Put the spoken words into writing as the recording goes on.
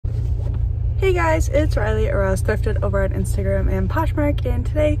Hey guys, it's Riley or else Thrifted over on Instagram and Poshmark, and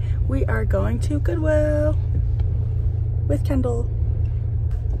today we are going to Goodwill with Kendall.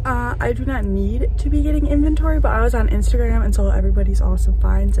 I do not need to be getting inventory, but I was on Instagram and saw everybody's awesome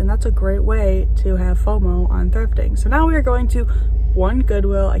finds, and that's a great way to have FOMO on thrifting. So now we are going to one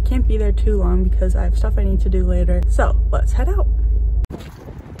Goodwill. I can't be there too long because I have stuff I need to do later. So let's head out.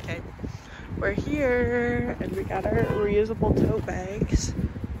 Okay, we're here and we got our reusable tote bags,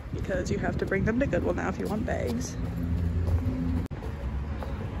 because you have to bring them to Goodwill now if you want bags.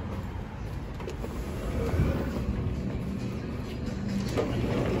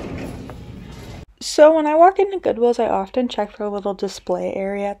 So when I walk into Goodwill's, I often check for a little display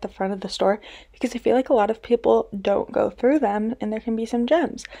area at the front of the store because I feel like a lot of people don't go through them and there can be some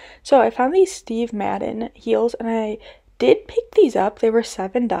gems. So I found these Steve Madden heels and I did pick these up. They were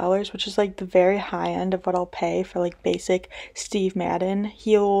 $7, which is like the very high end of what I'll pay for like basic Steve Madden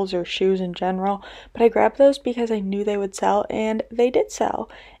heels or shoes in general. But I grabbed those because I knew they would sell, and they did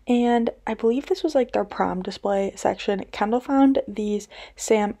sell. And I believe this was like their prom display section. Kendall found these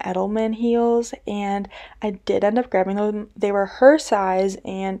Sam Edelman heels and I did end up grabbing them. They were her size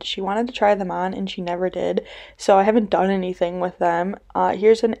and she wanted to try them on and she never did. So I haven't done anything with them.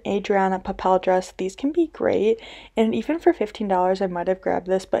 Here's an Adriana Papel dress. These can be great. And even for $15 I might have grabbed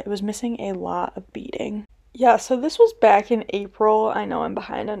this, but it was missing a lot of beading. Yeah, so this was back in April. I know I'm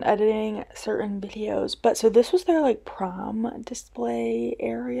behind on editing certain videos, but so this was their like prom display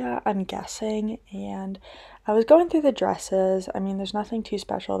area, I'm guessing, and I was going through the dresses. I mean, there's nothing too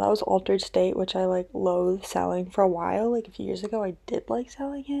special. That was Altered State, which I like loathe selling for a while. Like a few years ago I did like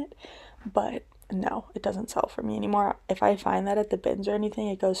selling it, but no, it doesn't sell for me anymore. If I find that at the bins or anything,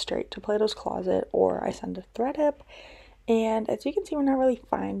 it goes straight to Plato's Closet or I send a ThreadHip. And as you can see, we're not really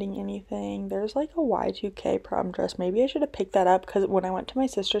finding anything. There's like a Y2K prom dress. Maybe I should have picked that up because when I went to my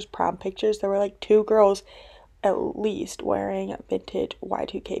sister's prom pictures, there were like two girls at least wearing vintage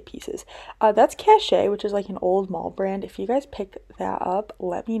Y2K pieces. That's Cachet, which is like an old mall brand. If you guys pick that up,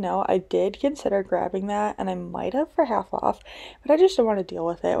 let me know. I did consider grabbing that and I might have for half off, but I just didn't want to deal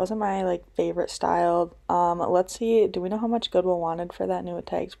with it. It wasn't my like favorite style. Let's see, do we know how much Goodwill wanted for that new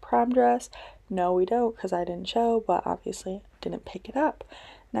Tags prom dress? No, we don't, because I didn't show, but obviously didn't pick it up.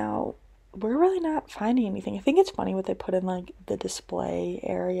 Now, we're really not finding anything. I think it's funny what they put in like the display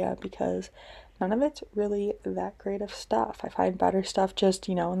area because none of it's really that great of stuff. I find better stuff just,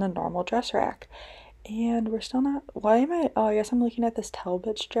 you know, in the normal dress rack. And we're still not, why am I, oh, I guess I'm looking at this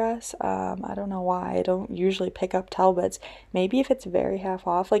Talbot's dress. I don't know why. I don't usually pick up Talbot's. Maybe if it's very half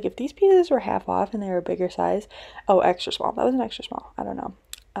off. Like if these pieces were half off and they were a bigger size. Oh, extra small. That was an extra small. I don't know.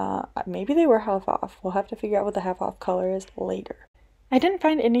 Maybe they were half off. We'll have to figure out what the half off color is later. I didn't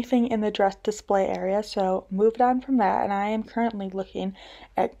find anything in the dress display area, so moved on from that, and I am currently looking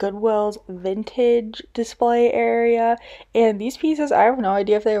at Goodwill's vintage display area. And these pieces, I have no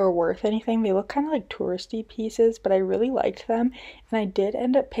idea if they were worth anything. They look kind of like touristy pieces, but I really liked them, and I did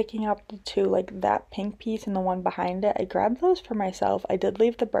end up picking up the two, like that pink piece and the one behind it. I grabbed those for myself. I did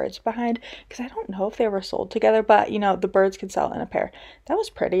leave the birds behind because I don't know if they were sold together, but you know, the birds can sell in a pair. That was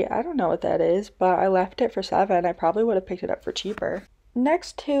pretty. I don't know what that is, but I left it for $7. I probably would have picked it up for cheaper.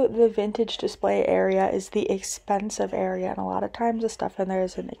 Next to the vintage display area is the expensive area, and a lot of times the stuff in there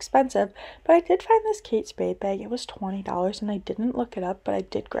isn't expensive, but I did find this Kate Spade bag. It was $20 and I didn't look it up, but I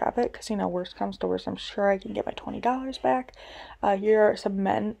did grab it because, you know, worst comes to worst, I'm sure I can get my $20 back. Here are some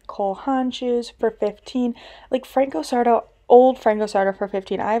men Cole Haan shoes for $15. Like Franco Sarto, old Franco Sarto for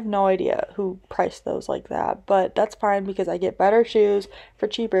 $15. I have no idea who priced those like that, but that's fine because I get better shoes for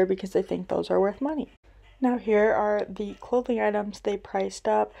cheaper because I think those are worth money. Now here are the clothing items they priced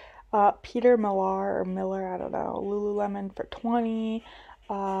up. Peter Millar or Miller, I don't know, Lululemon for $20.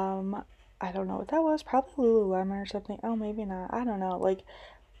 I don't know what that was, probably Lululemon or something. Oh, maybe not, I don't know. Like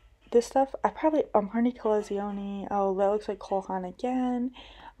this stuff, I probably, Marni Colazioni, oh, that looks like Cole Haan again.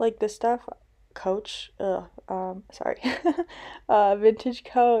 Like this stuff, Coach, sorry, vintage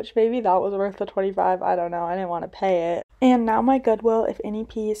Coach, maybe that was worth the $25. I don't know, I didn't want to pay it. And now my Goodwill, if any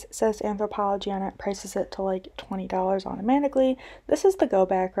piece says Anthropology on it, prices it to like $20 automatically. This is the go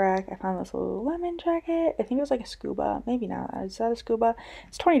back rack. I found this Lululemon jacket. I think it was like a scuba, maybe not. Is that a scuba?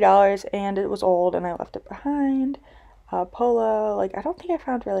 It's $20 and it was old and I left it behind. Polo, like I don't think I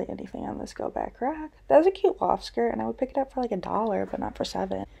found really anything on this go back rack. That was a cute loft skirt and I would pick it up for like $1, but not for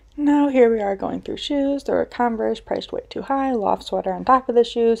 $7. Now here we are going through shoes. There were Converse priced way too high, loft sweater on top of the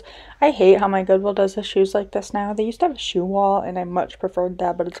shoes. I hate how my Goodwill does the shoes like this now. They used to have a shoe wall and I much preferred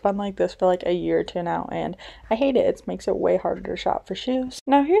that, but it's been like this for like a year or two now and I hate it. It makes it way harder to shop for shoes.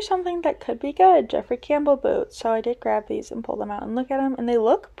 Now here's something that could be good, Jeffrey Campbell boots. So I did grab these and pull them out and look at them and they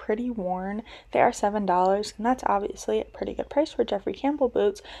look pretty worn. They are $7 and that's obviously a pretty good price for Jeffrey Campbell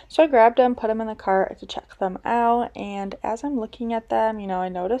boots. So I grabbed them, put them in the cart to check them out, and as I'm looking at them, you know, I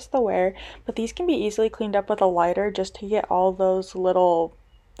noticed the wear, but these can be easily cleaned up with a lighter just to get all those little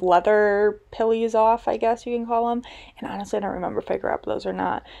leather pillies off, I guess you can call them. And honestly, I don't remember if I grabbed those or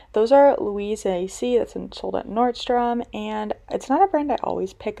not. Those are Louise AC. That's sold at Nordstrom, and it's not a brand I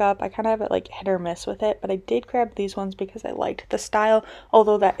always pick up. I kind of have it like hit or miss with it, but I did grab these ones because I liked the style,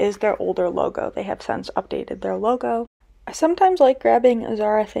 although that is their older logo. They have since updated their logo. I sometimes like grabbing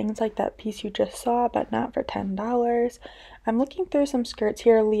Zara things like that piece you just saw, but not for $10. I'm looking through some skirts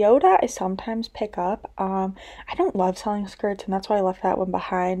here. Leota I sometimes pick up. I don't love selling skirts, and that's why I left that one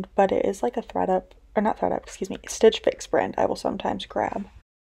behind, but it is like a Stitch Fix brand I will sometimes grab.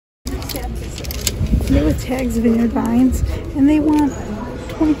 They with tags of their vines, and they want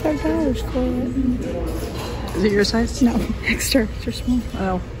 $25 for it. Is it your size? No, extra small.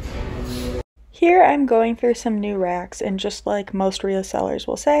 Oh. Here I'm going through some new racks, and just like most resellers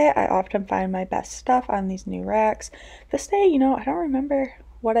will say, I often find my best stuff on these new racks. This day, you know, I don't remember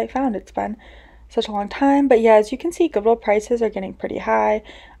what I found. It's been such a long time, but yeah, as you can see, Goodwill prices are getting pretty high.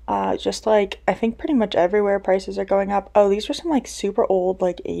 Just like, I think pretty much everywhere prices are going up. Oh, these were some like super old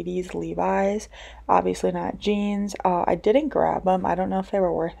like 80s Levi's, obviously not jeans. I didn't grab them. I don't know if they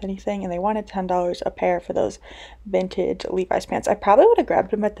were worth anything, and they wanted $10 a pair for those vintage Levi's pants. I probably would have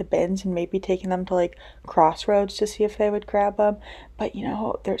grabbed them at the bins and maybe taken them to like Crossroads to see if they would grab them, but you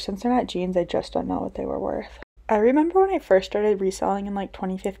know, since they're not jeans, I just don't know what they were worth. I remember when I first started reselling in like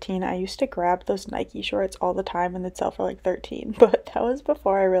 2015, I used to grab those Nike shorts all the time and they'd sell for like $13, but that was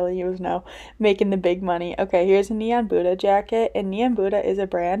before I really was making the big money. Okay, here's a Neon Buddha jacket, and Neon Buddha is a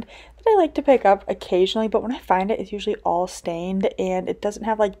brand that I like to pick up occasionally, but when I find it, it's usually all stained and it doesn't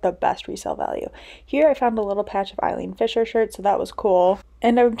have like the best resale value. Here I found a little patch of Eileen Fisher shirt, so that was cool.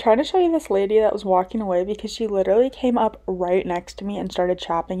 And I'm trying to show you this lady that was walking away because she literally came up right next to me and started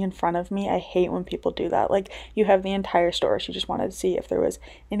shopping in front of me. I hate when people do that. Like, you have the entire store. She just wanted to see if there was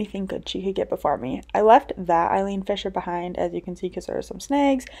anything good she could get before me. I left that Eileen Fisher behind, as you can see, because there were some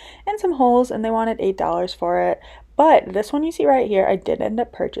snags and some holes, and they wanted $8 for it. But this one you see right here, I did end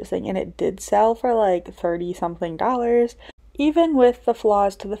up purchasing, and it did sell for like 30 something dollars. Even with the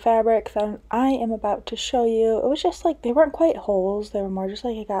flaws to the fabric that I am about to show you, it was just like, they weren't quite holes, they were more just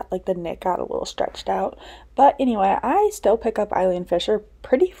like, the knit got a little stretched out. But anyway, I still pick up Eileen Fisher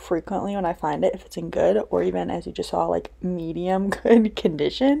pretty frequently when I find it, if it's in good, or even, as you just saw, like medium good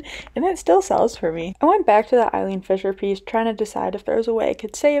condition, and it still sells for me. I went back to that Eileen Fisher piece trying to decide if there was a way I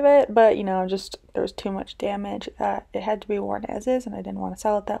could save it, but you know, just there was too much damage that it had to be worn as is, and I didn't want to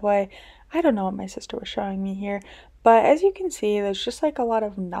sell it that way. I don't know what my sister was showing me here, but as you can see, there's just like a lot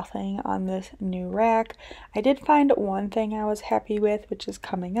of nothing on this new rack. I did find one thing I was happy with, which is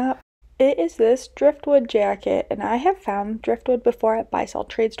coming up. It is this driftwood jacket, and I have found driftwood before at buy-sell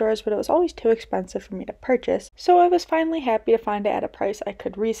trade stores, but it was always too expensive for me to purchase. So I was finally happy to find it at a price I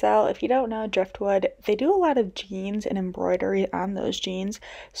could resell. If you don't know driftwood, they do a lot of jeans and embroidery on those jeans.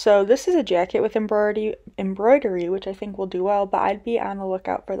 So this is a jacket with embroidery, which I think will do well, but I'd be on the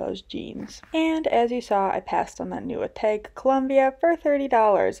lookout for those jeans. And as you saw, I passed on that new tag Columbia for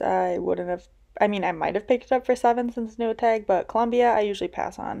 $30. I might have picked it up for $7 since new tag, but Columbia I usually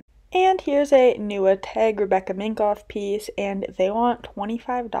pass on. And here's a new tag Rebecca Minkoff piece, and they want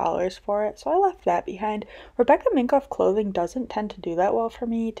 $25 for it, so I left that behind. Rebecca Minkoff clothing doesn't tend to do that well for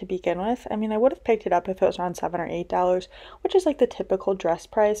me to begin with. I mean, I would have picked it up if it was around $7 or $8, which is like the typical dress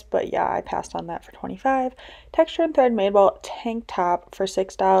price, but yeah, I passed on that for $25. Texture and Thread Mabel tank top for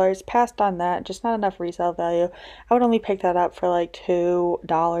 $6, passed on that, just not enough resale value. I would only pick that up for like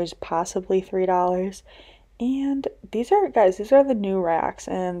 $2, possibly $3. And these are the new racks,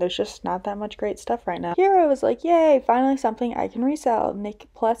 and there's just not that much great stuff right now. Here I was like, yay, finally something I can resell. Nick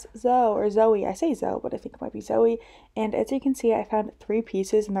plus Zoe. I say Zoe, but I think it might be Zoe. And as you can see, I found 3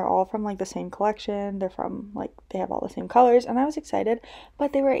 pieces, and they're all from like the same collection. They're from like, they have all the same colors, and I was excited,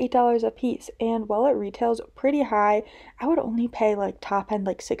 but they were $8 a piece. And while it retails pretty high, I would only pay like top end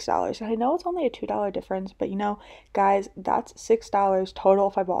like $6. And I know it's only a $2 difference, but you know, guys, that's $6 total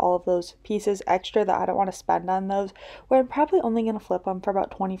if I bought all of those pieces extra that I don't want to spend on those, where I'm probably only going to flip them for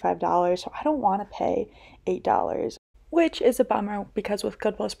about $25, so I don't want to pay $8. which is a bummer because with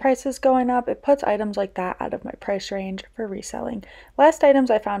Goodwill's prices going up, it puts items like that out of my price range for reselling. Last items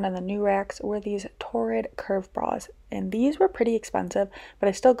I found on the new racks were these Torrid curve bras, and these were pretty expensive, but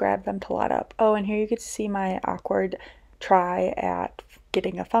I still grabbed them to lot up. Oh, and here you get to see my awkward try at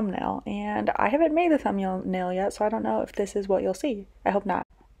getting a thumbnail, and I haven't made the thumbnail yet, so I don't know if this is what you'll see. I hope not.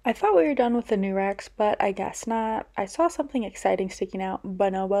 I thought we were done with the new racks, but I guess not. I saw something exciting sticking out,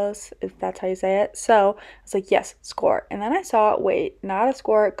 bonobos, if that's how you say it. So I was like, yes, score. And then I saw, wait, not a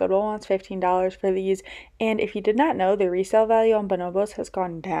score. Goodwill wants $15 for these. And if you did not know, the resale value on bonobos has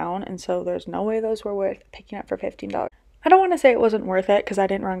gone down, and so there's no way those were worth picking up for $15. I don't want to say it wasn't worth it because I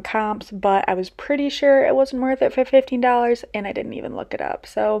didn't run comps, but I was pretty sure it wasn't worth it for $15 and I didn't even look it up.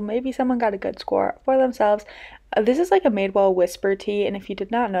 So maybe someone got a good score for themselves. This is like a Madewell Whisper tee, and if you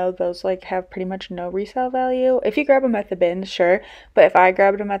did not know, those like have pretty much no resale value. If you grab them at the bins, sure, but if I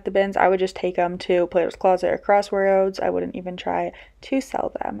grabbed them at the bins, I would just take them to Player's Closet or Crossroads. I wouldn't even try to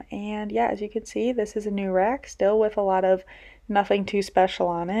sell them. And yeah, as you can see, this is a new rack, still with a lot of nothing too special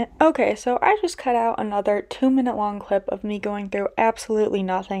on it. Okay, so I just cut out another 2-minute long clip of me going through absolutely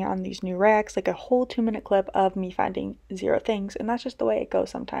nothing on these new racks, like a whole 2-minute clip of me finding 0 things, and that's just the way it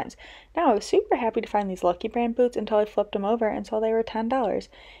goes sometimes. Now, I was super happy to find these Lucky Brand boots until I flipped them over and saw they were $10.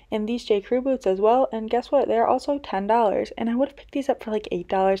 And these J. Crew boots as well, and guess what? They're also $10, and I would have picked these up for like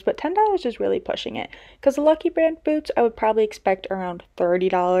 $8, but $10 is really pushing it, because the Lucky Brand boots I would probably expect around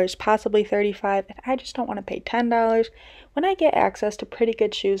 $30, possibly $35, and I just don't want to pay $10 when I get access to pretty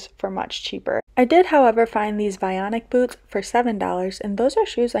good shoes for much cheaper. I did, however, find these Vionic boots for $7, and those are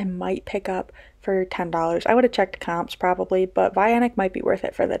shoes I might pick up for $10. I would have checked comps probably, but Vionic might be worth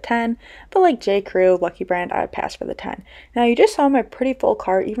it for the $10, but like J. Crew, Lucky Brand, I would pass for the $10. Now, you just saw my pretty full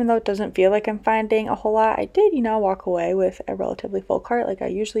cart. Even though it doesn't feel like I'm finding a whole lot, I did, walk away with a relatively full cart like I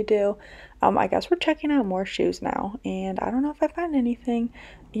usually do. I guess we're checking out more shoes now, and I don't know if I find anything.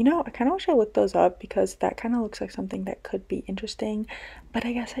 I kind of wish I looked those up because that kind of looks like something that could be interesting, but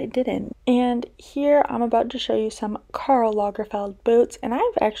I guess I didn't. And here I'm about to show you some Karl Lagerfeld boots, and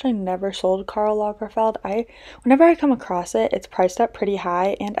I've actually never sold Karl Lagerfeld. Whenever I come across it, it's priced up pretty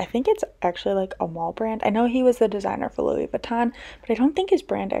high, and I think it's actually like a mall brand. I know he was the designer for Louis Vuitton, but I don't think his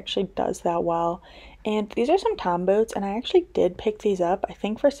brand actually does that well. And these are some Tom boots, and I actually did pick these up, I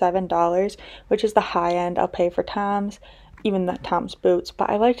think for $7, which is the high end I'll pay for Tom's, even the Tom's boots, but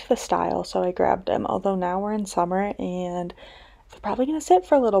I liked the style, so I grabbed them, although now we're in summer, and they're probably going to sit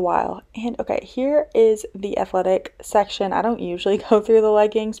for a little while. And okay, here is the athletic section. I don't usually go through the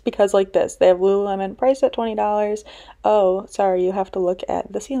leggings because like this, they have Lululemon priced at $20. Oh, sorry, you have to look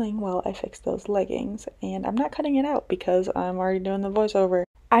at the ceiling while I fix those leggings, and I'm not cutting it out because I'm already doing the voiceover.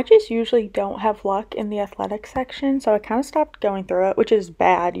 I just usually don't have luck in the athletic section, so I kind of stopped going through it, which is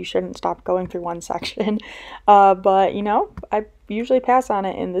bad. You shouldn't stop going through one section. But, I usually pass on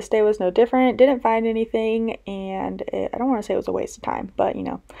it, and this day was no different. Didn't find anything, and I don't want to say it was a waste of time, but,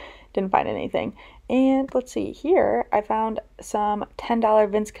 didn't find anything. And let's see, here I found some $10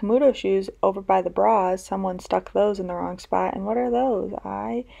 Vince Camuto shoes over by the bras. Someone stuck those in the wrong spot, and what are those?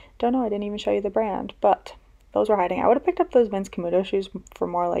 I don't know. I didn't even show you the brand, but those were hiding. I would have picked up those Vince Camuto shoes for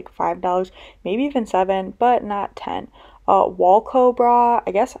more like $5, maybe even $7, but not $10. Walco bra,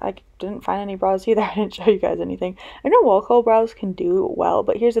 I guess I didn't find any bras either. I didn't show you guys anything. I know Walco bras can do well,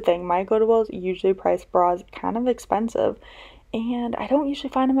 but here's the thing. My Goodwills usually price bras kind of expensive, and I don't usually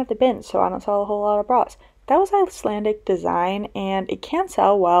find them at the bins, so I don't sell a whole lot of bras. That was Icelandic design, and it can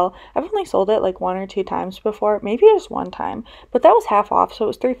sell well. I've only sold it like 1 or 2 times before, maybe just 1 time, but that was half off, so it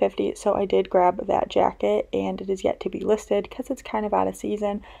was $3.50. So I did grab that jacket, and it is yet to be listed because it's kind of out of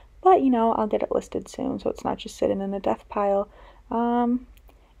season, but I'll get it listed soon, so it's not just sitting in the death pile.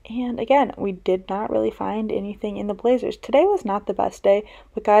 And again, we did not really find anything in the blazers. Today was not the best day,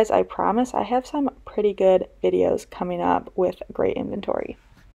 but guys, I promise I have some pretty good videos coming up with great inventory.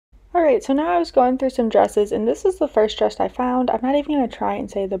 Alright, so now I was going through some dresses, and this is the first dress I found. I'm not even going to try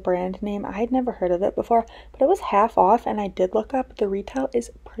and say the brand name. I had never heard of it before, but it was half off, and I did look up. The retail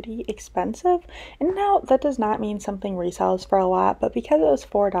is pretty expensive, and now that does not mean something resells for a lot, but because it was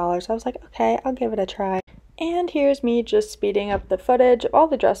 $4, I was like, okay, I'll give it a try. And here's me just speeding up the footage of all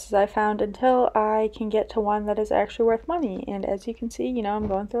the dresses I found until I can get to one that is actually worth money. And as you can see, I'm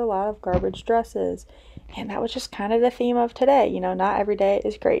going through a lot of garbage dresses. And that was just kind of the theme of today. Not every day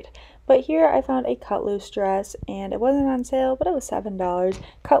is great. But here I found a Cut Loose dress, and it wasn't on sale, but it was $7.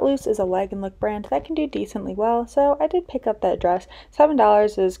 Cut Loose is a leg and look brand that can do decently well, so I did pick up that dress.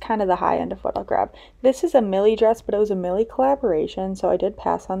 $7 is kind of the high end of what I'll grab. This is a Millie dress, but it was a Millie collaboration, so I did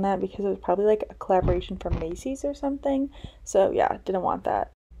pass on that because it was probably like a collaboration from Macy's or something. So yeah, didn't want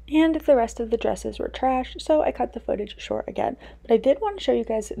that. And the rest of the dresses were trash, so I cut the footage short again. But I did want to show you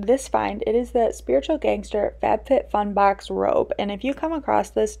guys this find. It is the Spiritual Gangster FabFitFun Box robe. And if you come across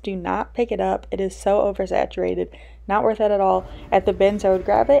this, do not pick it up. It is so oversaturated. Not worth it at all. At the bins, I would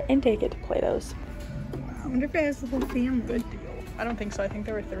grab it and take it to Plato's. I wonder if it has the whole family. Good deal. I don't think so. I think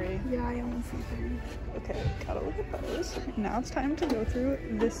there were 3. Yeah, I only see 3. Okay, gotta look at those. Now it's time to go through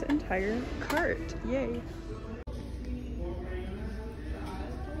this entire cart. Yay.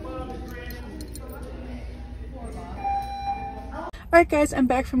 Alright guys, I'm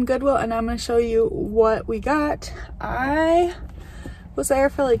back from Goodwill and I'm going to show you what we got. I was there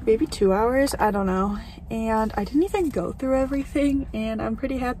for like maybe 2 hours, I don't know, and I didn't even go through everything, and I'm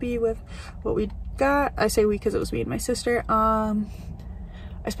pretty happy with what we got. I say we because it was me and my sister.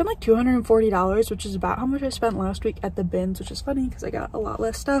 I spent like $240, which is about how much I spent last week at the bins, which is funny because I got a lot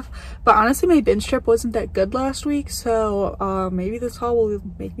less stuff. But honestly, my bins trip wasn't that good last week, so maybe this haul will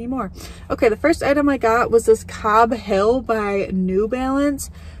make me more. Okay, the first item I got was this Cobb Hill by New Balance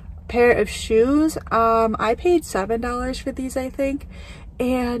pair of shoes. I paid $7 for these, I think.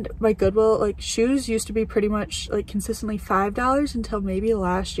 And my Goodwill, like, shoes used to be pretty much like consistently $5 until maybe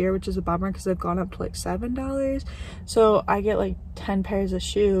last year, which is a bummer because they've gone up to like $7. So I get like 10 pairs of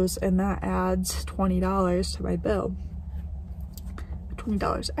shoes and that adds $20 to my bill.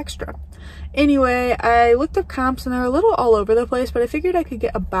 $20 extra. Anyway, I looked up comps and they're a little all over the place, but I figured I could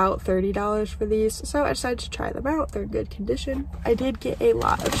get about $30 for these, so I decided to try them out. They're in good condition. I did get a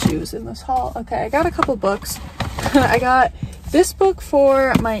lot of shoes in this haul. Okay, I got a couple books. I got this book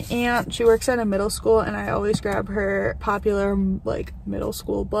for my aunt. She works at a middle school and I always grab her popular like middle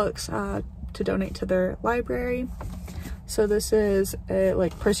school books to donate to their library. So this is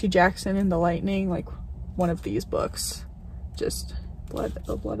like Percy Jackson and the Lightning, like one of these books. Just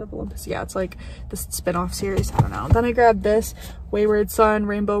the Blood of Olympus. Yeah, it's like the spin-off series. I don't know. Then I grabbed this Wayward Son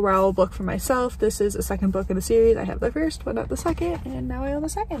Rainbow Rowell book for myself. This is a second book in the series. I have the first but not the second, and now I own the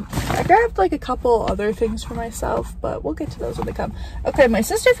second. I grabbed like a couple other things for myself, but we'll get to those when they come. Okay, my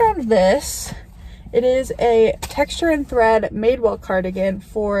sister found this. It is a texture and thread Madewell cardigan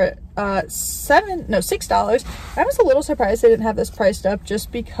for $6. I was a little surprised they didn't have this priced up,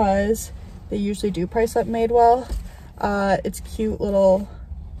 just because they usually do price up Madewell. It's cute little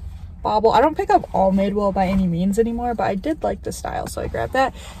bauble. I don't pick up all Madewell by any means anymore, but I did like the style, so I grabbed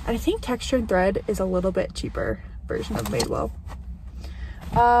that. And I think texture and thread is a little bit cheaper version of Madewell.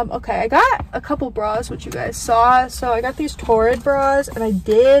 Okay, I got a couple bras, which you guys saw. So I got these Torrid bras, and I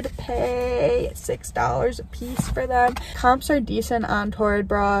did pay $6 a piece for them. Comps are decent on Torrid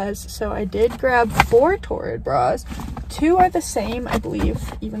bras, so I did grab 4 Torrid bras. 2 are the same, I believe,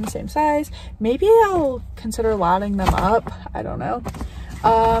 even the same size. Maybe I'll consider lotting them up. I don't know.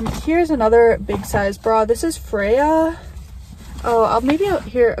 Here's another big size bra. This is Freya. Oh,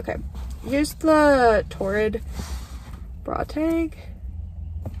 here. Okay, here's the Torrid bra tag.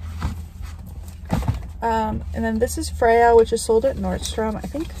 And then this is Freya, which is sold at Nordstrom. I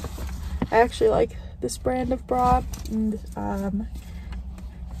think I actually like this brand of bra. And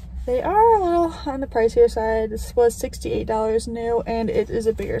they are a little on the pricier side. This was $68 new, and it is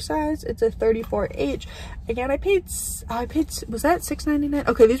a bigger size. It's a 34H. Again, I paid, was that $6.99?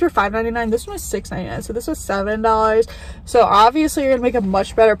 Okay, these were $5.99. This one was $6.99, so this was $7. So obviously you're gonna make a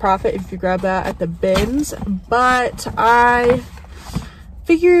much better profit if you grab that at the bins, but I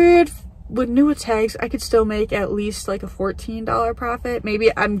figured with new tags, I could still make at least like a $14 profit.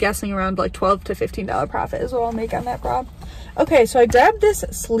 Maybe, I'm guessing around like $12 to $15 profit is what I'll make on that bra. Okay, so I grabbed this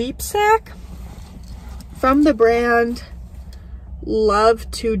sleep sack from the brand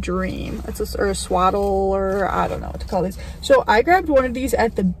Love to Dream. It's or a swaddle, or I don't know what to call these. So I grabbed one of these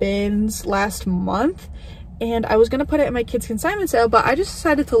at the bins last month, and I was gonna put it in my kids' consignment sale, but I just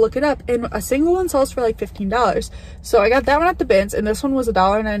decided to look it up, and a single one sells for like $15. So I got that one at the bins, and this one was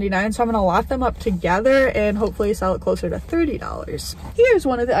 $1.99, so I'm gonna lot them up together and hopefully sell it closer to $30. Here's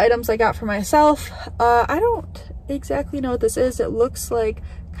one of the items I got for myself. I don't exactly know what this is. It looks like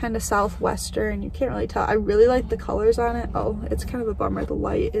kind of southwestern. You can't really tell. I really like the colors on it. Oh, it's kind of a bummer the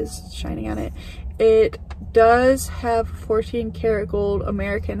light is shining on it. It does have 14 karat gold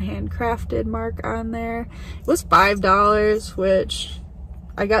American handcrafted mark on there. It was $5, which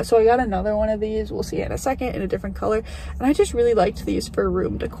I got. So I got another one of these, we'll see in a second, in a different color, and I just really liked these for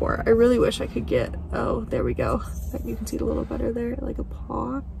room decor. I really wish I could get, oh, there we go, you can see it a little better there, like a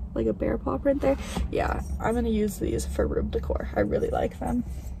paw, like a bear paw print there. Yeah, I'm gonna use these for room decor. I really like them.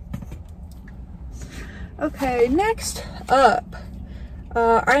 Okay, next up,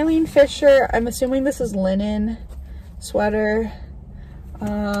 Eileen Fisher. I'm assuming this is linen sweater.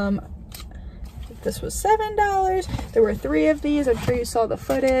 This was $7. There were 3 of these. I'm sure you saw the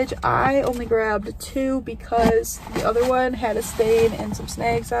footage. I only grabbed 2 because the other one had a stain and some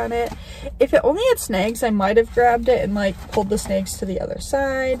snags on it. If it only had snags, I might have grabbed it and like pulled the snags to the other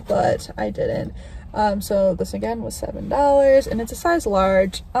side, but I didn't. So this again was $7 and it's a size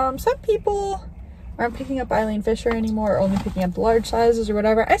large. Some people aren't picking up Eileen Fisher anymore, or only picking up the large sizes or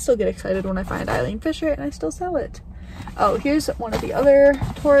whatever. I still get excited when I find Eileen Fisher and I still sell it. Oh, here's one of the other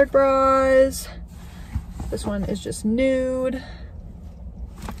Torrid bras. This one is just nude.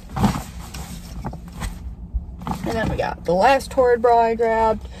 And then we got the last Torrid bra I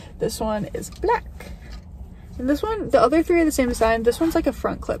grabbed. This one is black. And this one, the other 3 are the same design. This one's like a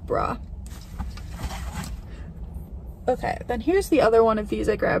front clip bra. Okay, then here's the other one of these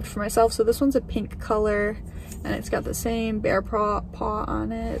I grabbed for myself. So this one's a pink color and it's got the same bear paw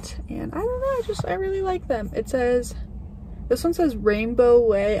on it. And I don't know, I really like them. It says, this one says Rainbow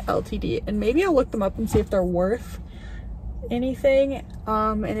Way Ltd. And maybe I'll look them up and see if they're worth anything.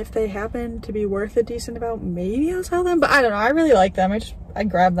 And if they happen to be worth a decent amount, maybe I'll sell them. But I don't know, I really like them. I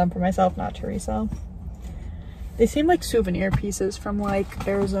grabbed them for myself, not to resell. They seem like souvenir pieces from like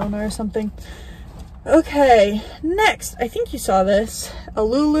Arizona or something. Okay, next, I think you saw this, a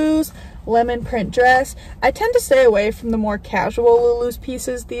Lulu's lemon print dress. I tend to stay away from the more casual Lulu's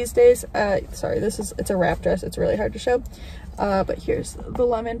pieces these days. Sorry, it's a wrap dress. It's really hard to show. But here's the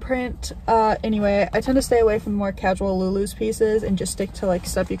lemon print. Anyway, I tend to stay away from more casual Lulu's pieces and just stick to like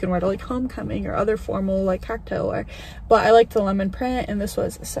stuff you can wear to like homecoming or other formal like cocktail wear. But I like the lemon print and this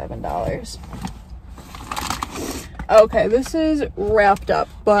was $7. Okay, this is wrapped up,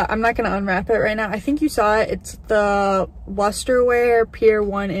 but I'm not going to unwrap it right now. I think you saw it. It's the Lusterware Pier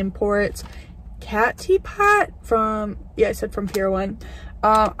 1 Imports cat teapot from, yeah, I said from Pier 1.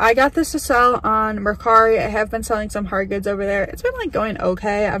 I got this to sell on Mercari. I have been selling some hard goods over there. It's been like going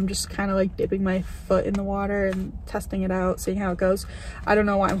okay. I'm just kind of like dipping my foot in the water and testing it out, seeing how it goes. I don't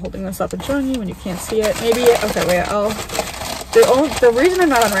know why I'm holding this up and showing you when you can't see it. Maybe, okay, wait, the reason I'm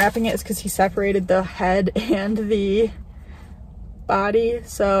not unwrapping it is because he separated the head and the body.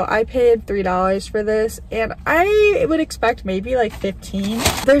 So I paid $3 for this and I would expect maybe like 15.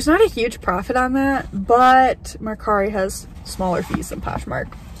 There's not a huge profit on that, but Mercari has smaller fees than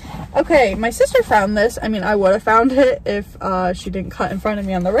Poshmark. Okay, my sister found this. I mean, I would have found it if she didn't cut in front of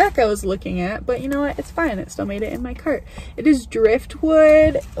me on the rack I was looking at, but you know what? It's fine. It still made it in my cart. It is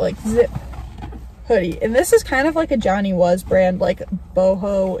driftwood, like zip hoodie, and this is kind of like a Johnny Was brand, like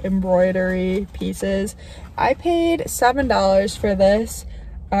boho embroidery pieces. I paid $7 for this.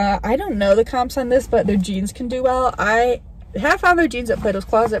 I don't know the comps on this, but their jeans can do well. I have found their jeans at Plato's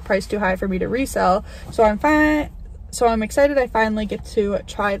Closet priced too high for me to resell, so I'm fine. So I'm excited I finally get to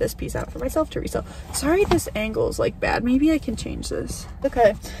try this piece out for myself to resell. Sorry this angle's like bad. Maybe I can change this.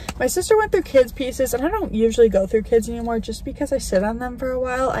 Okay, my sister went through kids pieces and I don't usually go through kids anymore just because I sit on them for a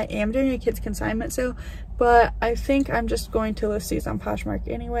while. I am doing a kids consignment sale, but I think I'm just going to list these on Poshmark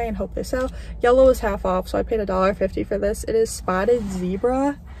anyway and hope they sell. Yellow is half off, so I paid $1.50 for this. It is spotted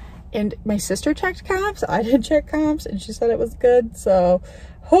zebra. And my sister checked comps. I did check comps and she said it was good. So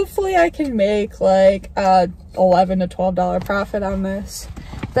hopefully I can make like a $11 to $12 profit on this.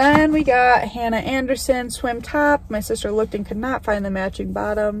 Then we got Hannah Anderson swim top. My sister looked and could not find the matching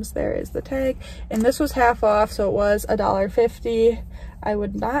bottoms. There is the tag. And this was half off, so it was $1.50. I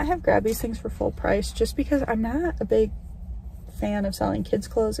would not have grabbed these things for full price just because I'm not a big fan of selling kids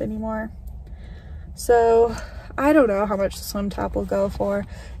clothes anymore. So I don't know how much the swim top will go for.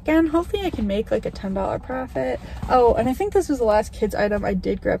 Again, hopefully I can make like a $10 profit. Oh, and I think this was the last kids item I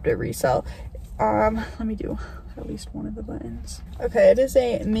did grab to resell. Let me do at least one of the buttons. Okay, it is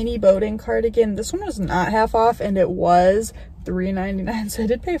a mini boating cardigan. This one was not half off and it was $3.99, so I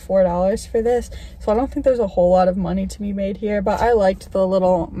did pay $4 for this. So I don't think there's a whole lot of money to be made here, but I liked the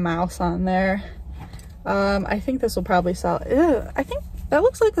little mouse on there. I think this will probably sell. I think that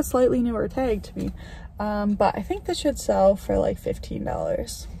looks like a slightly newer tag to me. But I think this should sell for like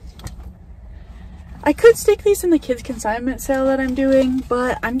 $15. I could stick these in the kids consignment sale that I'm doing,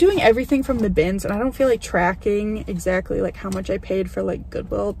 but I'm doing everything from the bins and I don't feel like tracking exactly like how much I paid for like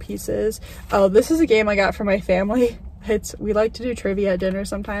Goodwill pieces. Oh, this is a game I got for my family. We like to do trivia at dinner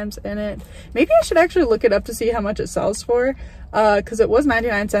sometimes, and maybe I should actually look it up to see how much it sells for, because it was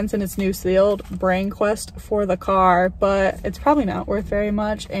 99 cents and it's new sealed Brain Quest for the car, but it's probably not worth very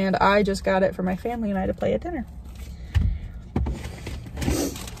much, and I just got it for my family and I to play at dinner.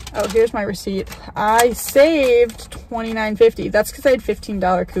 Oh, here's my receipt. I saved $29.50. That's because I had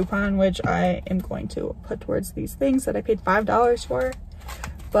 $15 coupon, which I am going to put towards these things that I paid $5 for.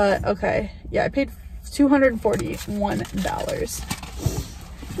 But okay, yeah, I paid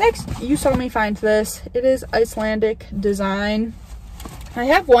 $241. Next, you saw me find this. It is Icelandic design. I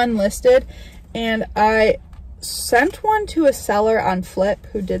have one listed, and I sent one to a seller on Flip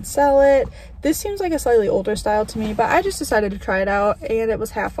who did sell it. This seems like a slightly older style to me, but I just decided to try it out, and it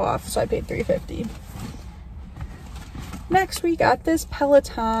was half off, so I paid $3.50. Next, we got this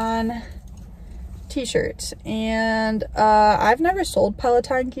Peloton t-shirt, and I've never sold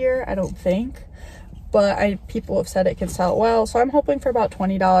Peloton gear, I don't think, but people have said it can sell well, so I'm hoping for about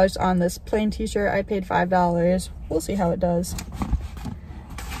 $20 on this plain t-shirt. I paid $5. We'll see how it does.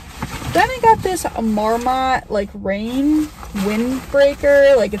 Then I got this Marmot like rain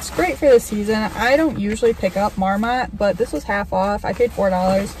windbreaker. Like, it's great for the season. I don't usually pick up Marmot, but this was half off. I paid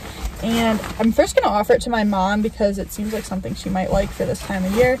 $4, and I'm first going to offer it to my mom because it seems like something she might like for this time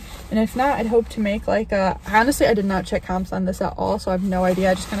of year. And if not, I'd hope to make like a, honestly, I did not check comps on this at all, so I have no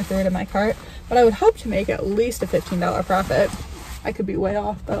idea. I just kind of threw it in my cart, but I would hope to make at least a $15 profit. I could be way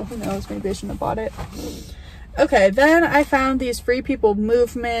off though. Who knows? Maybe I shouldn't have bought it. Okay, then I found these Free People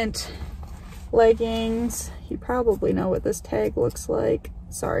Movement leggings. You probably know what this tag looks like.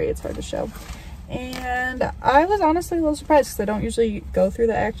 Sorry, it's hard to show. And I was honestly a little surprised because I don't usually go through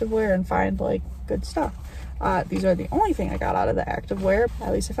the activewear and find like good stuff. These are the only thing I got out of the activewear.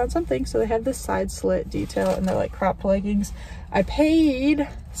 At least I found something. So they have this side slit detail, and they're like cropped leggings. I paid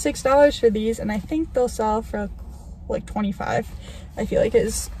 $6 for these, and I think they'll sell for like $25. I feel like it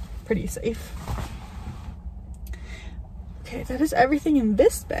is pretty safe. Okay, that is everything in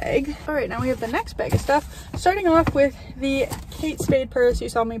this bag. All right, now we have the next bag of stuff. Starting off with the Kate Spade purse you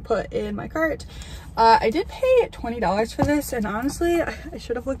saw me put in my cart. I did pay $20 for this, and honestly, I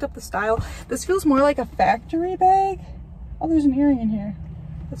should have looked up the style. This feels more like a factory bag. Oh, there's an earring in here.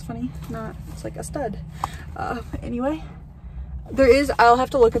 That's funny. Not, it's like a stud. Anyway, there is, I'll have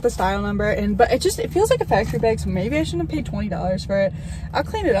to look at the style number, but it feels like a factory bag, so maybe I shouldn't have paid $20 for it. I'll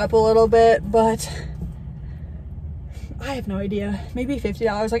clean it up a little bit, but I have no idea. Maybe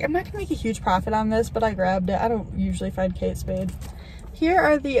 $50. Like, I'm not gonna make a huge profit on this, but I grabbed it. I don't usually find Kate Spade. Here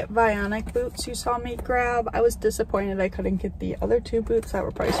are the Vionic boots you saw me grab. I was disappointed I couldn't get the other two boots that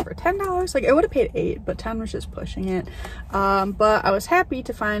were priced for $10. Like, I would have paid $8, but 10 was just pushing it. But I was happy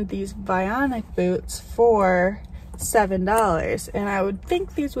to find these Vionic boots for $7, and I would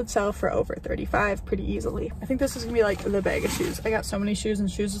think these would sell for over $35 pretty easily. I think this is gonna be like the bag of shoes. I got so many shoes,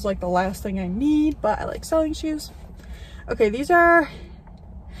 and shoes is like the last thing I need, but I like selling shoes. Okay, these are,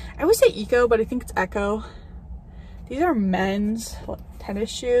 I would say eco, but I think it's echo. These are men's tennis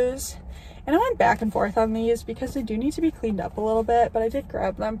shoes, and I went back and forth on these because they do need to be cleaned up a little bit, but I did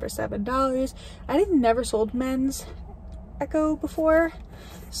grab them for $7. I had never sold men's echo before,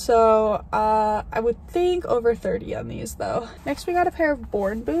 so I would think over 30 on these though. Next, we got a pair of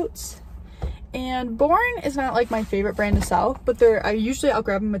Born boots. And Born is not like my favorite brand to sell, but I'll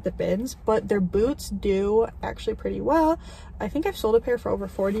grab them at the bins, but their boots do actually pretty well. I think I've sold a pair for over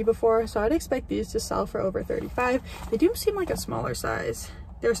 40 before, so I'd expect these to sell for over 35. They do seem like a smaller size.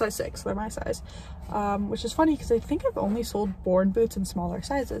 They're size 6, they're my size, which is funny because I think I've only sold Born boots in smaller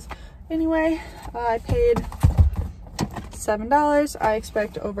sizes. Anyway, I paid $7. I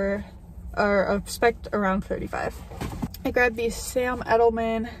expect around 35. I grabbed these Steve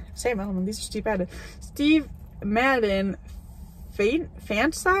Madden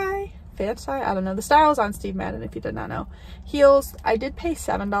Fancy, I don't know, the style is on Steve Madden if you did not know. Heels, I did pay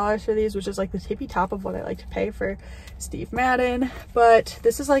 $7 for these, which is like the tippy top of what I like to pay for Steve Madden, but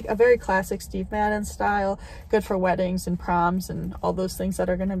this is like a very classic Steve Madden style, good for weddings and proms and all those things that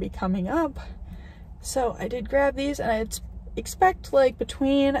are going to be coming up. So I did grab these, and I expect like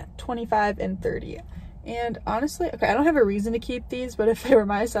between 25 and 30. And honestly, okay, I don't have a reason to keep these, but if they were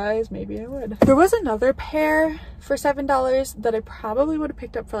my size, maybe I would. There was another pair for $7 that I probably would have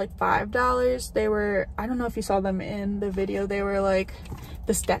picked up for like $5. They were, I don't know if you saw them in the video, they were like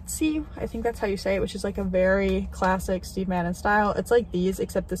the Stetsy, I think that's how you say it, which is like a very classic Steve Madden style. It's like these,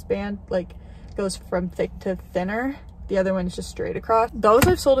 except this band like goes from thick to thinner. The other one is just straight across. Those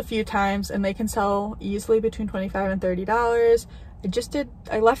I've sold a few times, and they can sell easily between $25 and $30.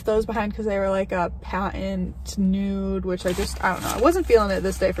 I left those behind because they were like a patent nude, which I don't know. I wasn't feeling it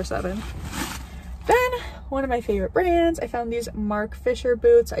this day for $7. Then, one of my favorite brands, I found these Mark Fisher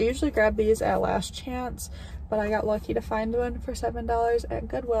boots. I usually grab these at last chance, but I got lucky to find one for $7 at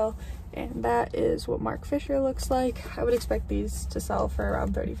Goodwill, and that is what Mark Fisher looks like. I would expect these to sell for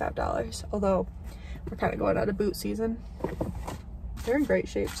around $35, although we're kind of going out of boot season. They're in great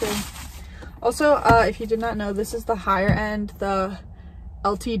shape too. Also, if you did not know, this is the higher end, the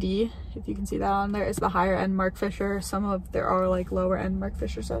LTD, if you can see that on there, is the higher end Mark Fisher. There are like lower end Mark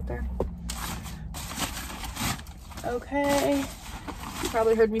Fishers out there. Okay, You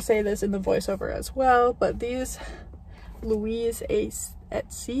probably heard me say this in the voiceover as well, but these Louise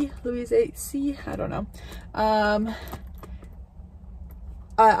at Sea, I don't know.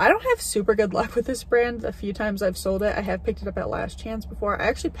 I don't have super good luck with this brand. The few times I've sold it, I have picked it up at Last Chance before. I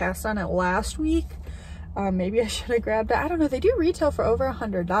actually passed on it last week. Maybe I should have grabbed it. I don't know. They do retail for over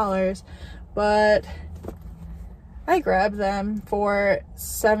 $100, but I grabbed them for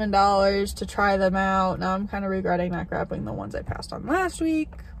 $7 to try them out. Now I'm kind of regretting not grabbing the ones I passed on last week.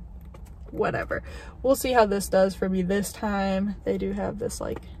 Whatever. We'll see how this does for me this time. They do have this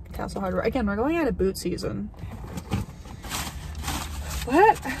like Castle Hardware. Again, we're going out of boot season.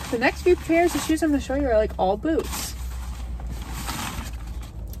 But the next few pairs of shoes I'm going to show you are like all boots.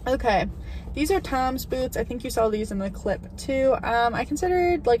 Okay, these are Tom's boots. I think you saw these in the clip too. I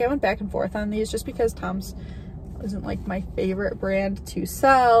considered, like, I went back and forth on these just because Tom's isn't like my favorite brand to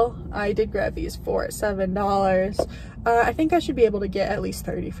sell. I did grab these for $7. I think I should be able to get at least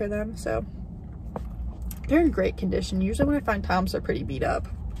 30 for them, so they're in great condition. Usually when I find Tom's, they're pretty beat up.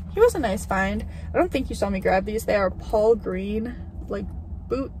 It was a nice find. I don't think you saw me grab these. They are Paul Green like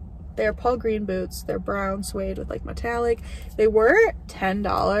boot. They're Paul Green boots. They're brown suede with like metallic. They were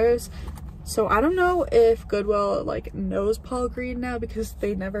 $10. So I don't know if Goodwill like knows Paul Green now because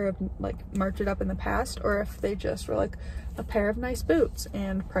they never have like marked it up in the past, or if they just were like a pair of nice boots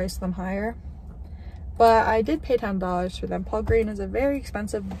and priced them higher. But I did pay $10 for them. Paul Green is a very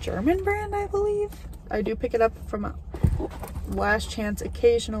expensive German brand, I believe. I do pick it up from Last Chance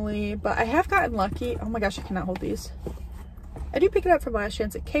occasionally, but I have gotten lucky. Oh my gosh, I cannot hold these. I do pick it up from Last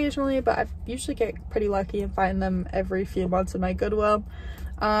Chance occasionally, but I usually get pretty lucky and find them every few months in my Goodwill.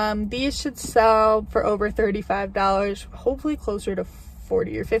 These should sell for over $35, hopefully closer to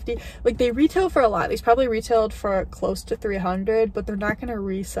 40 or 50. Like, they retail for a lot. These probably retailed for close to 300, but they're not going to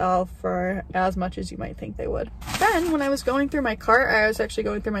resell for as much as you might think they would. Then when I was going through my cart, I was actually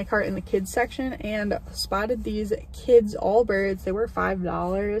going through my cart in the kids section and spotted these kids Allbirds. They were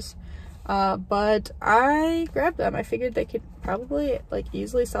 $5. But I grabbed them. I figured they could probably like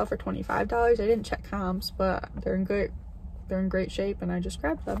easily sell for $25. I didn't check comps, but they're in great shape, and I just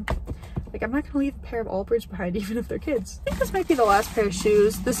grabbed them. Like, I'm not gonna leave a pair of Allbirds behind even if they're kids. I think this might be the last pair of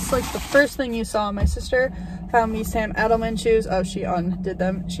shoes. This is like the first thing you saw. My sister found me Sam Edelman shoes. Oh, she undid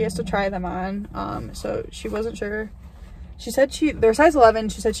them. She has to try them on. So she wasn't sure. She said they're size 11.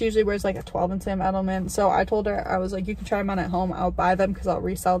 She said she usually wears like a 12 in Sam Edelman. So I told her, I was like, you can try them on at home. I'll buy them because I'll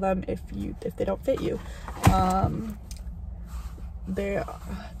resell them if they don't fit you. They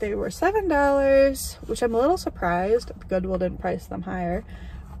were $7, which I'm a little surprised. Goodwill didn't price them higher,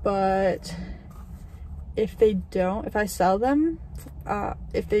 but if I sell them,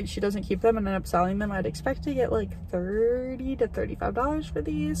 she doesn't keep them and end up selling them, I'd expect to get like $30 to $35 for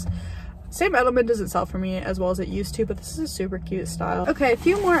these. Sam Edelman doesn't sell for me as well as it used to, but this is a super cute style. Okay, a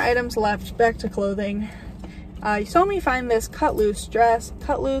few more items left. Back to clothing. You saw me find this Cut Loose dress.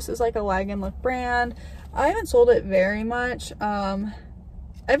 Cut Loose is like a lag and look brand. I haven't sold it very much. I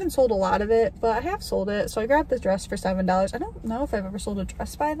haven't sold a lot of it, but I have sold it. So I grabbed this dress for $7. I don't know if I've ever sold a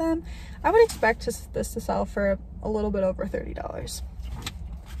dress by them. I would expect this to sell for a little bit over $30.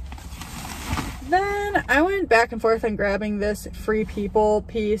 Then I went back and forth on grabbing this Free People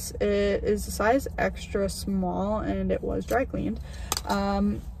piece. It is a size extra small and it was dry cleaned.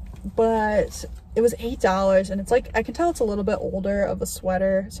 But it was $8, and it's like, I can tell it's a little bit older of a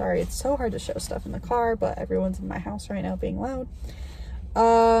sweater. Sorry, it's so hard to show stuff in the car, but everyone's in my house right now being loud.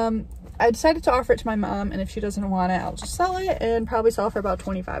 I decided to offer it to my mom, and if she doesn't want it, I'll just sell it and probably sell it for about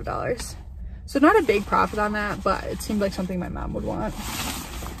 $25. So not a big profit on that, but it seemed like something my mom would want.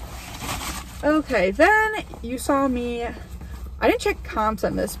 Okay, then you saw me, I didn't check comps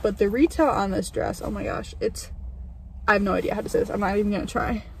on this, but the retail on this dress, oh my gosh, I have no idea how to say this. I'm not even gonna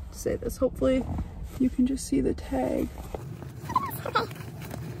try to say this. Hopefully you can just see the tag.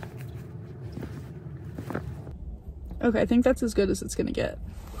 Okay, I think that's as good as it's gonna get.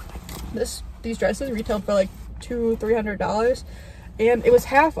 These dresses retailed for like $200–300, and it was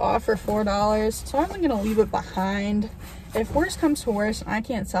half off for $4, so I'm gonna leave it behind. If worse comes to worse and I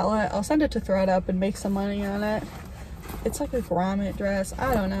can't sell it, I'll send it to ThredUp and make some money on it. It's like a grommet dress.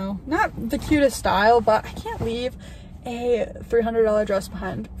 I don't know, not the cutest style, but I can't leave a $300 dress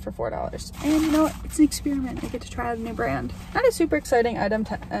behind for $4. And you know what? It's an experiment. I get to try a new brand. Not a super exciting item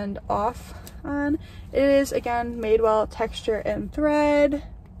to end off on. It is, again, Madewell texture and thread.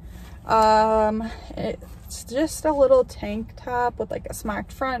 It's just a little tank top with like a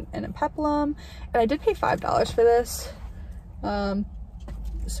smocked front and a peplum, and I did pay $5 for this.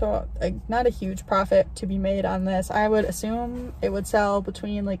 So not a huge profit to be made on this. I would assume it would sell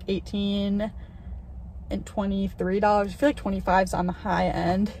between like $18 and $23. I feel like 25 is on the high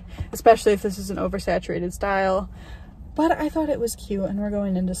end, especially if this is an oversaturated style. But I thought it was cute, and we're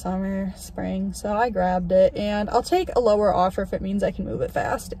going into summer, spring, so I grabbed it. And I'll take a lower offer if it means I can move it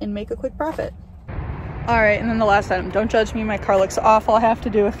fast and make a quick profit. All right, and then the last item. Don't judge me, my car looks awful. I have to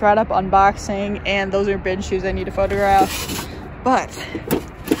do a thread up unboxing, and those are bin shoes I need to photograph. But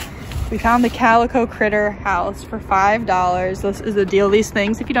we found the Calico Critter house for $5. This is a deal. These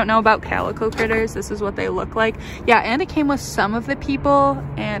things, if you don't know about Calico Critters, this is what they look like. Yeah, and it came with some of the people.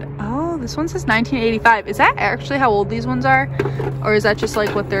 And oh, this one says 1985. Is that actually how old these ones are? Or is that just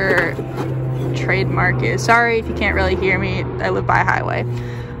like what their trademark is? Sorry if you can't really hear me. I live by a highway.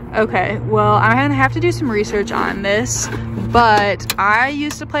 Okay, well, I'm gonna have to do some research on this, but I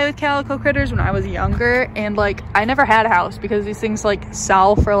used to play with Calico Critters when I was younger, and like I never had a house because these things like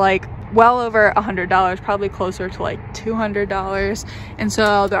sell for like well over $100, probably closer to like $200. And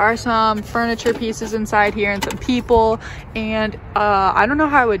so there are some furniture pieces inside here and some people, and I don't know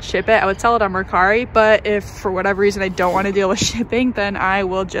how I would ship it. I would sell it on Mercari, but if for whatever reason I don't want to deal with shipping, then I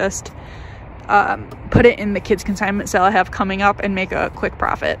will just put it in the kids consignment sale I have coming up and make a quick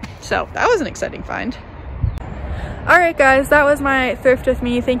profit. So that was an exciting find. All right guys, that was my thrift with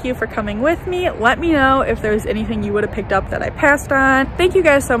me. Thank you for coming with me. Let me know if there's anything you would have picked up that I passed on. Thank you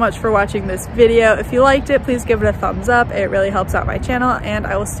guys so much for watching this video. If you liked it, please give it a thumbs up. It really helps out my channel, and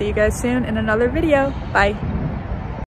I will see you guys soon in another video. Bye.